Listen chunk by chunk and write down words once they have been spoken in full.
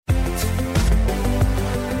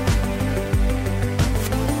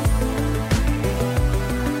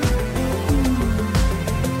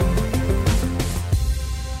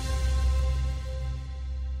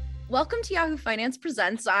Welcome to Yahoo Finance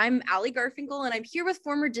Presents. I'm Ali Garfinkel, and I'm here with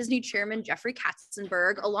former Disney chairman Jeffrey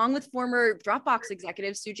Katzenberg, along with former Dropbox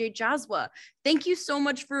executive Sujay Jaswa. Thank you so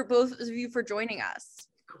much for both of you for joining us.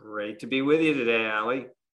 Great to be with you today, Ali.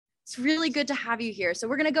 It's really good to have you here. So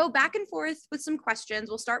we're going to go back and forth with some questions.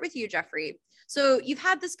 We'll start with you, Jeffrey. So you've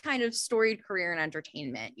had this kind of storied career in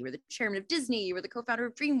entertainment. You were the chairman of Disney, you were the co-founder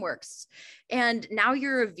of DreamWorks, and now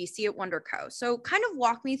you're a VC at WonderCo. So kind of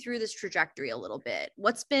walk me through this trajectory a little bit.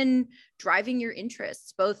 What's been driving your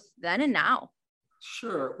interests both then and now?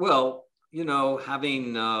 Sure. Well,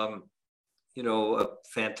 having, a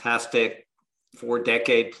fantastic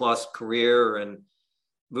 4-decade plus career in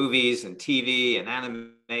movies and TV and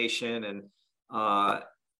animation. And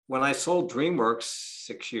when I sold DreamWorks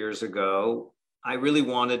 6 years ago, I really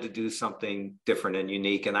wanted to do something different and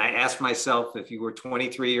unique. And I asked myself, if you were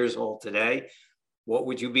 23 years old today, what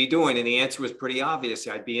would you be doing? And the answer was pretty obvious.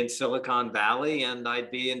 I'd be in Silicon Valley and I'd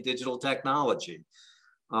be in digital technology.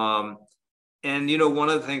 And, one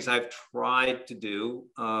of the things I've tried to do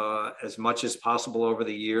as much as possible over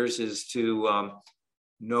the years is to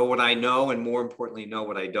know what I know, and more importantly, know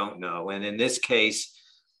what I don't know. And in this case,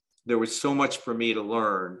 there was so much for me to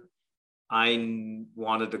learn. I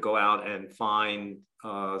wanted to go out and find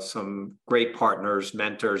some great partners,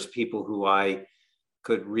 mentors, people who I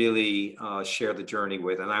could really share the journey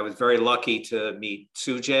with. And I was very lucky to meet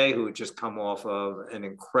Sujay, who had just come off of an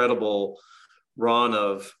incredible run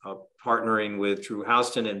of partnering with Drew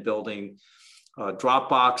Houston and building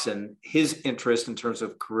Dropbox, and his interest in terms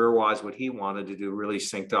of career-wise, what he wanted to do really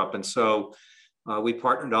synced up. And so we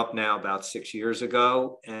partnered up now about 6 years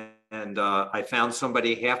ago, and I found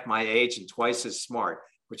somebody half my age and twice as smart,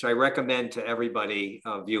 which I recommend to everybody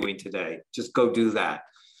viewing today. Just go do that.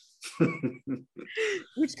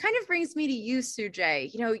 Which kind of brings me to you,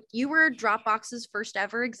 Sujay. You were Dropbox's first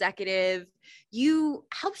ever executive. You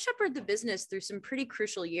helped shepherd the business through some pretty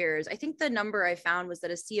crucial years. I think the number I found was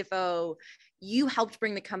that as CFO, you helped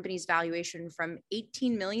bring the company's valuation from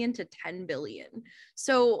 18 million to 10 billion.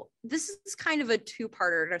 So this is kind of a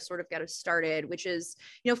two-parter to sort of get us started, which is,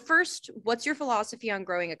 first, what's your philosophy on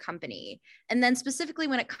growing a company? And then specifically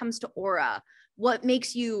when it comes to Aura, what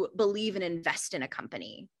makes you believe and invest in a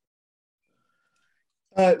company?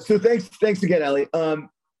 So thanks again, Ali.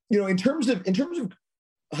 In terms of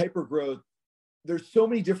hyper growth, there's so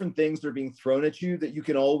many different things that are being thrown at you that you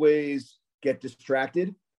can always get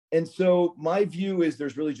distracted. And so my view is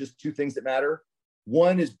there's really just two things that matter.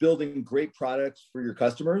 One is building great products for your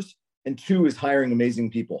customers, and two is hiring amazing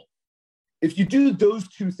people. If you do those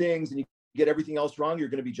two things and you get everything else wrong, you're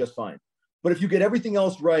going to be just fine. But if you get everything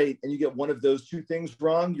else right and you get one of those two things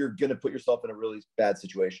wrong, you're going to put yourself in a really bad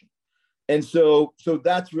situation. And so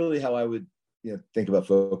that's really how I would think about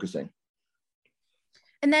focusing.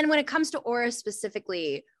 And then when it comes to Aura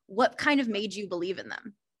specifically, what kind of made you believe in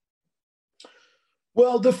them?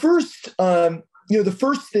 Well, the first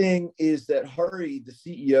thing is that Hari, the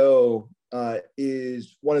CEO,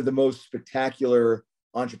 is one of the most spectacular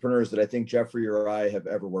entrepreneurs that I think Jeffrey or I have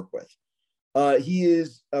ever worked with. He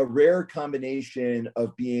is a rare combination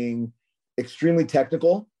of being extremely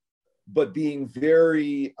technical, but being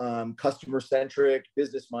very customer-centric,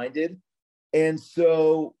 business-minded. And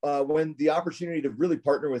so when the opportunity to really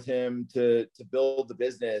partner with him to build the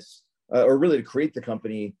business or really to create the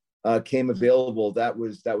company came available, that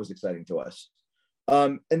was exciting to us.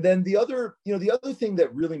 And then the other thing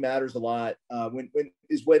that really matters a lot when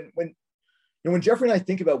Jeffrey and I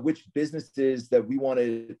think about which businesses that we want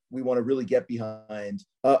to really get behind,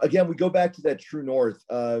 again, we go back to that true north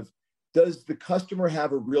of, does the customer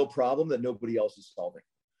have a real problem that nobody else is solving?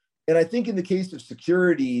 And I think in the case of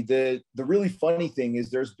security, the really funny thing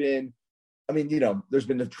is there's been a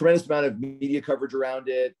tremendous amount of media coverage around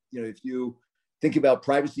it. If you think about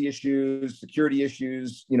privacy issues, security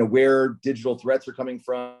issues, where digital threats are coming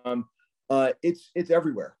from, it's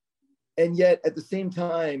everywhere. And yet at the same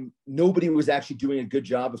time, nobody was actually doing a good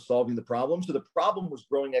job of solving the problem. So the problem was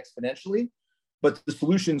growing exponentially, but the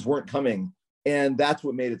solutions weren't coming. And that's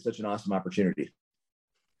what made it such an awesome opportunity.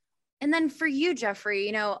 And then for you,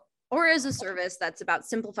 Jeffrey, Aura is a service that's about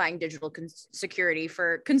simplifying digital security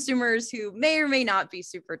for consumers who may or may not be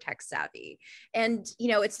super tech savvy. And,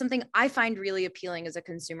 it's something I find really appealing as a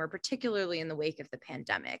consumer, particularly in the wake of the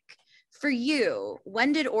pandemic. For you,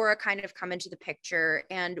 when did Aura kind of come into the picture,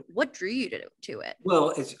 and what drew you to it?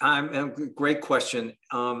 Well, it's a great question.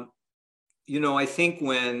 I think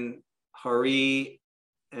when Hari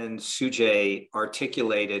and Sujay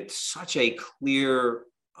articulated such a clear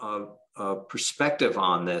perspective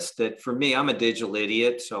on this, that for me, I'm a digital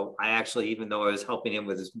idiot. So I actually, even though I was helping him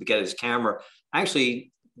get his camera, I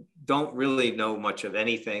actually don't really know much of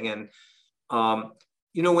anything. And,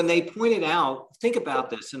 when they pointed out, think about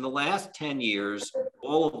this, in the last 10 years,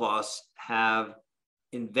 all of us have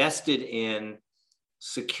invested in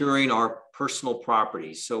securing our personal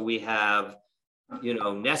property. So we have,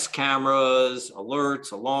 Nest cameras,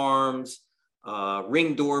 alerts, alarms,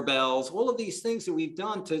 Ring doorbells, all of these things that we've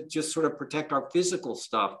done to just sort of protect our physical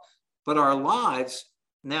stuff. But our lives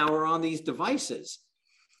now are on these devices.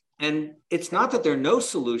 And it's not that there are no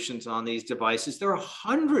solutions on these devices. There are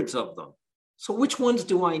hundreds of them. So which ones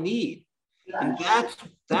do I need? And that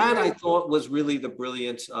I thought was really the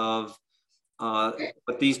brilliance of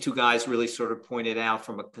what these two guys really sort of pointed out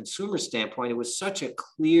from a consumer standpoint. It was such a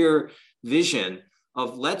clear vision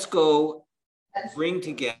of let's go bring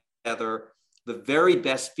together the very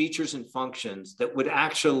best features and functions that would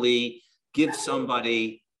actually give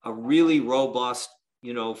somebody a really robust,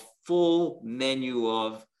 full menu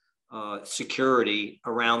of security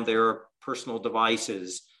around their personal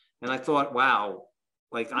devices. And I thought, wow,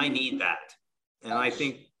 like I need that. And I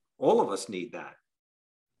think all of us need that.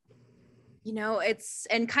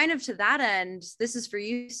 And kind of to that end, this is for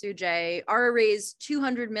you, Sujay. Aura raised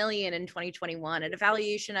 $200 million in 2021 at a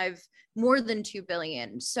valuation of more than $2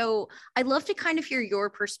 billion. So I'd love to kind of hear your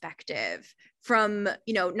perspective from,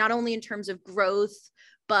 not only in terms of growth,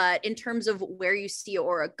 but in terms of where you see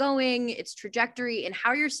Aura going, its trajectory, and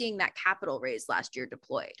how you're seeing that capital raise last year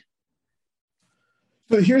deployed.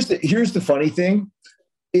 So here's the funny thing.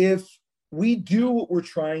 If we do what we're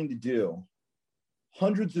trying to do,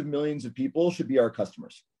 hundreds of millions of people should be our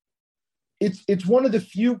customers. It's one of the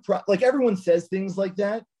few, like everyone says things like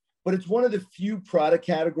that, but it's one of the few product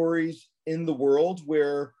categories in the world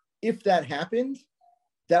where if that happened,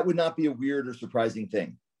 that would not be a weird or surprising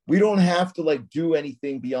thing. We don't have to do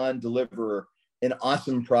anything beyond deliver an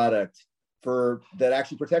awesome product that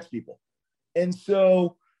actually protects people. And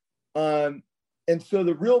so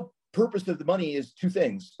the real purpose of the money is three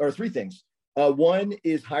things. One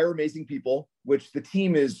is hire amazing people, which the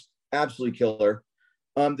team is absolutely killer.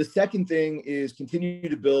 The second thing is continue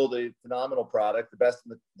to build a phenomenal product, the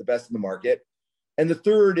best in the market. And the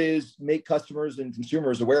third is make customers and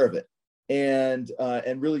consumers aware of it and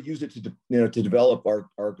really use it to develop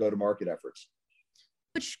our go-to-market efforts.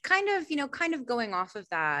 Which kind of going off of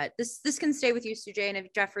that, this can stay with you, Sujay, and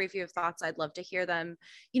if Jeffrey, if you have thoughts, I'd love to hear them.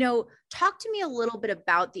 Talk to me a little bit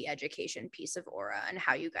about the education piece of Aura and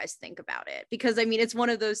how you guys think about it. Because it's one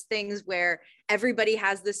of those things where everybody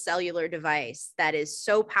has this cellular device that is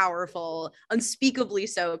so powerful, unspeakably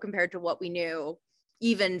so compared to what we knew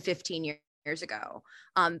even 15 years ago.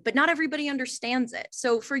 But not everybody understands it.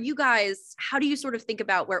 So for you guys, how do you sort of think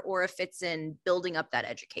about where Aura fits in building up that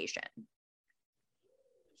education?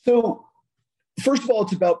 So first of all,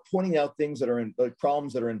 it's about pointing out things that are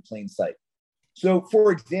problems that are in plain sight. So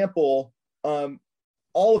for example,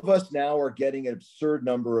 all of us now are getting an absurd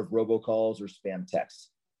number of robocalls or spam texts.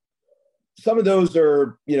 Some of those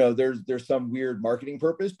are, there's some weird marketing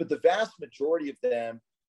purpose, but the vast majority of them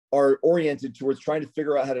are oriented towards trying to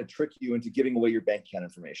figure out how to trick you into giving away your bank account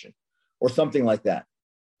information or something like that.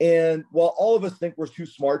 And while all of us think we're too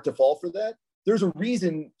smart to fall for that, there's a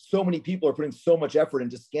reason so many people are putting so much effort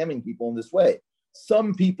into scamming people in this way.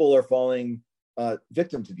 Some people are falling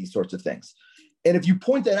victim to these sorts of things. And if you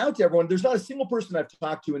point that out to everyone, there's not a single person I've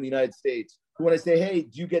talked to in the United States who, when I say, hey,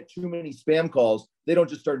 do you get too many spam calls? They don't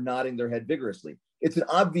just start nodding their head vigorously. It's an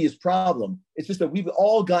obvious problem. It's just that we've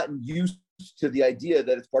all gotten used to the idea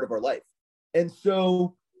that it's part of our life. And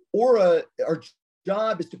so Aura, our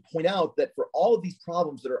job is to point out that for all of these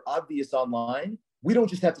problems that are obvious online, we don't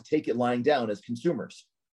just have to take it lying down as consumers.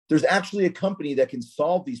 There's actually a company that can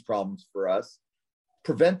solve these problems for us,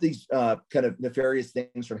 prevent these kind of nefarious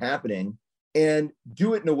things from happening, and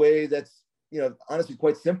do it in a way that's, honestly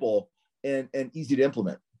quite simple and easy to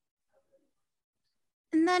implement.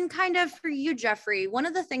 And then kind of for you, Jeffrey, one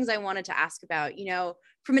of the things I wanted to ask about,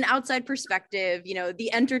 from an outside perspective,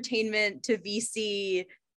 the entertainment to VC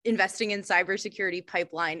investing in cybersecurity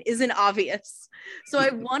pipeline isn't obvious. So I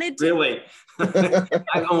wanted to really, I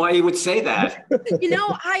don't know why you would say that.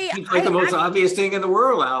 It's like the most obvious thing in the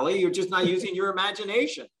world, Ali. You're just not using your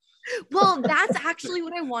imagination. Well, that's actually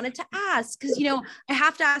what I wanted to ask, because, I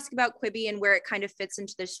have to ask about Quibi and where it kind of fits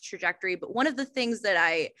into this trajectory. But one of the things that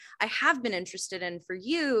I have been interested in for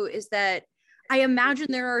you is that I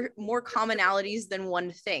imagine there are more commonalities than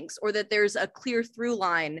one thinks, or that there's a clear through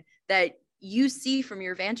line that you see from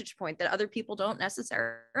your vantage point that other people don't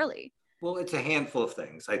necessarily. Well, it's a handful of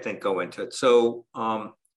things I think go into it. So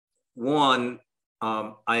one,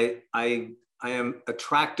 I am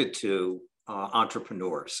attracted to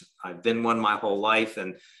entrepreneurs. I've been one my whole life,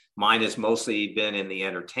 and Mine has mostly been in the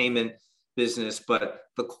entertainment business, but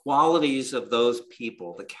the qualities of those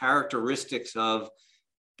people, the characteristics of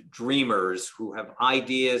dreamers who have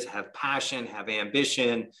ideas, have passion, have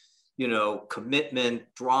ambition, you know, commitment,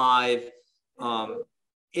 drive.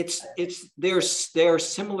 They're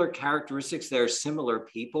similar characteristics. They're similar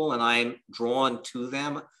people, and I'm drawn to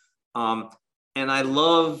them. And I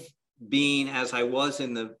love being, as I was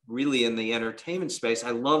in the entertainment space,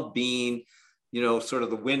 I love being, you know, sort of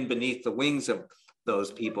the wind beneath the wings of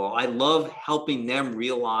those people. I love helping them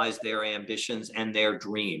realize their ambitions and their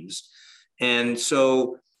dreams. And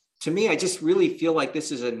so to me, I just really feel like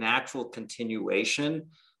this is a natural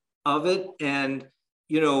continuation of it. And,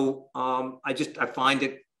 you know, I find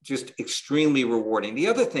it just extremely rewarding. The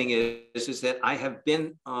other thing is that I have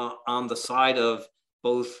been on the side of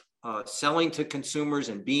both selling to consumers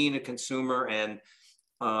and being a consumer. And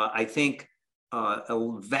I think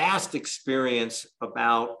a vast experience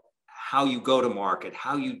about how you go to market,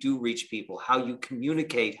 how you do reach people, how you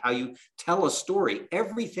communicate, how you tell a story.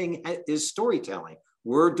 Everything is storytelling.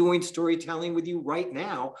 We're doing storytelling with you right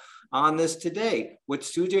now on this today. What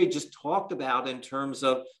Sujay just talked about in terms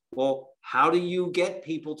of, well, how do you get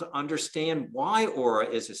people to understand why Aura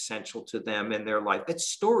is essential to them in their life? It's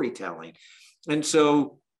storytelling. And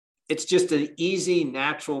so it's just an easy,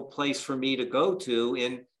 natural place for me to go to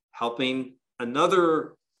in helping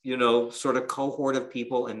another, you know, sort of cohort of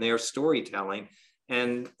people in their storytelling.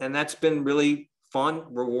 And that's been really fun,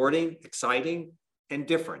 rewarding, exciting, and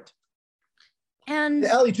different. And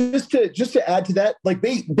Ali, just to add to that, like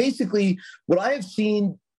basically what I have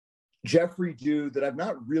seen Jeffrey do that I've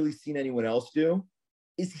not really seen anyone else do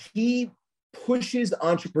is he pushes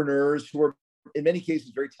entrepreneurs who are in many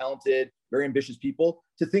cases very talented, very ambitious people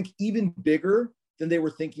to think even bigger than they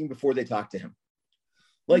were thinking before they talked to him.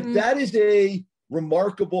 Like that is a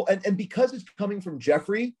remarkable, and because it's coming from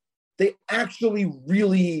Jeffrey, they actually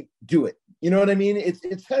really do it. You know what I mean?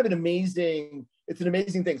 It's kind of an amazing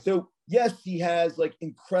thing. So yes, he has like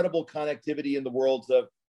incredible connectivity in the worlds of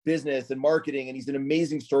business and marketing, and he's an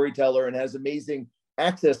amazing storyteller and has amazing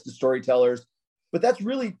access to storytellers. But that's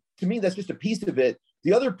really, to me, that's just a piece of it.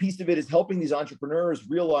 The other piece of it is helping these entrepreneurs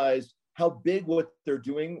realize how big what they're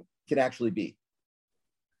doing can actually be.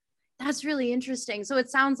 That's really interesting. So it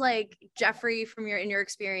sounds like Jeffrey, in your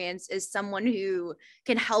experience, is someone who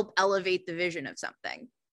can help elevate the vision of something.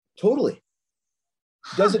 Totally.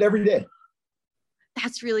 Does it every day.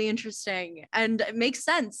 That's really interesting. And it makes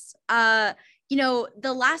sense. You know,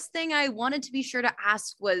 the last thing I wanted to be sure to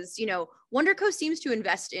ask was, you know, WonderCo seems to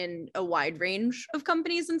invest in a wide range of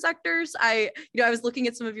companies and sectors. I was looking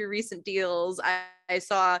at some of your recent deals. I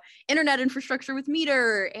saw internet infrastructure with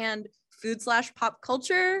Meter and food/pop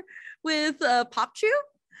culture with PopChew.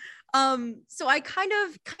 So I kind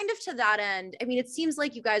of to that end, I mean, it seems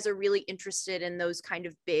like you guys are really interested in those kind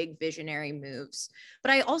of big visionary moves.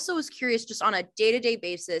 But I also was curious, just on a day-to-day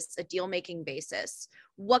basis, a deal-making basis,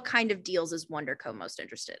 what kind of deals is WonderCo most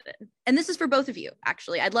interested in? And this is for both of you,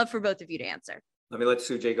 actually. I'd love for both of you to answer. Let me let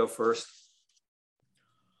Sujay go first.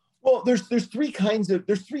 Well, there's three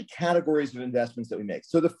categories of investments that we make.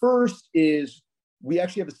 So the first is we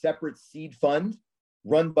actually have a separate seed fund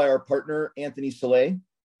run by our partner, Anthony Soleil.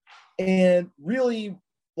 And really,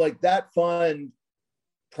 like, that fund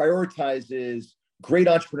prioritizes great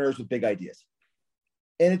entrepreneurs with big ideas.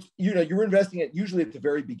 And it's, you know, you're investing it usually at the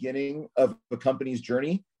very beginning of a company's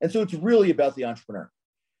journey. And so it's really about the entrepreneur.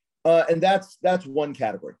 And that's one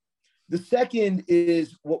category. The second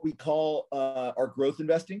is what we call our growth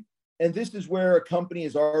investing. And this is where a company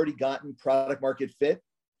has already gotten product market fit,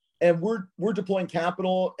 and we're deploying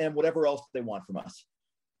capital and whatever else they want from us.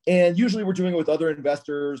 And usually we're doing it with other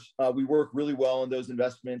investors. We work really well in those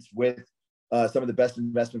investments with some of the best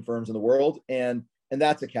investment firms in the world. And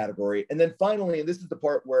that's a category. And then finally, and this is the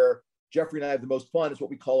part where Jeffrey and I have the most fun, is what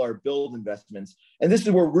we call our build investments. And this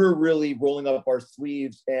is where we're really rolling up our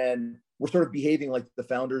sleeves and we're sort of behaving like the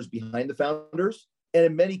founders behind the founders. And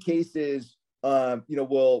in many cases, you know,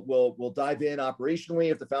 we'll dive in operationally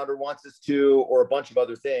if the founder wants us to, or a bunch of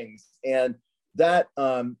other things. And that,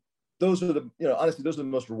 those are the, you know, honestly, those are the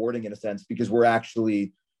most rewarding in a sense, because we're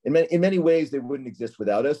actually, in many ways, they wouldn't exist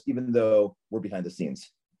without us, even though we're behind the scenes.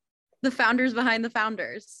 The founders behind the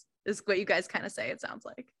founders is what you guys kind of say, it sounds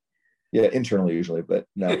like. Yeah, internally usually, but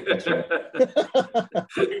no, that's right.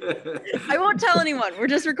 I won't tell anyone. We're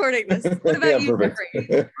just recording this. What about you,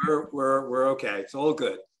 Jeffrey? We're okay. It's all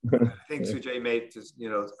good. I think Sujay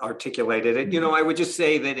articulated it. You know, I would just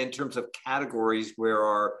say that in terms of categories where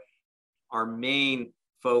our main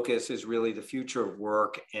focus is really the future of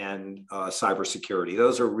work and cybersecurity.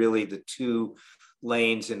 Those are really the two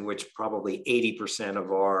lanes in which probably 80%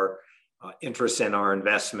 of our interests and our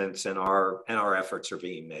investments and our efforts are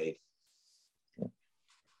being made.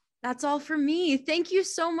 That's all for me. Thank you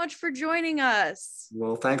so much for joining us.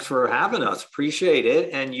 Well, thanks for having us. Appreciate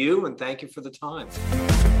it. And thank you for the time.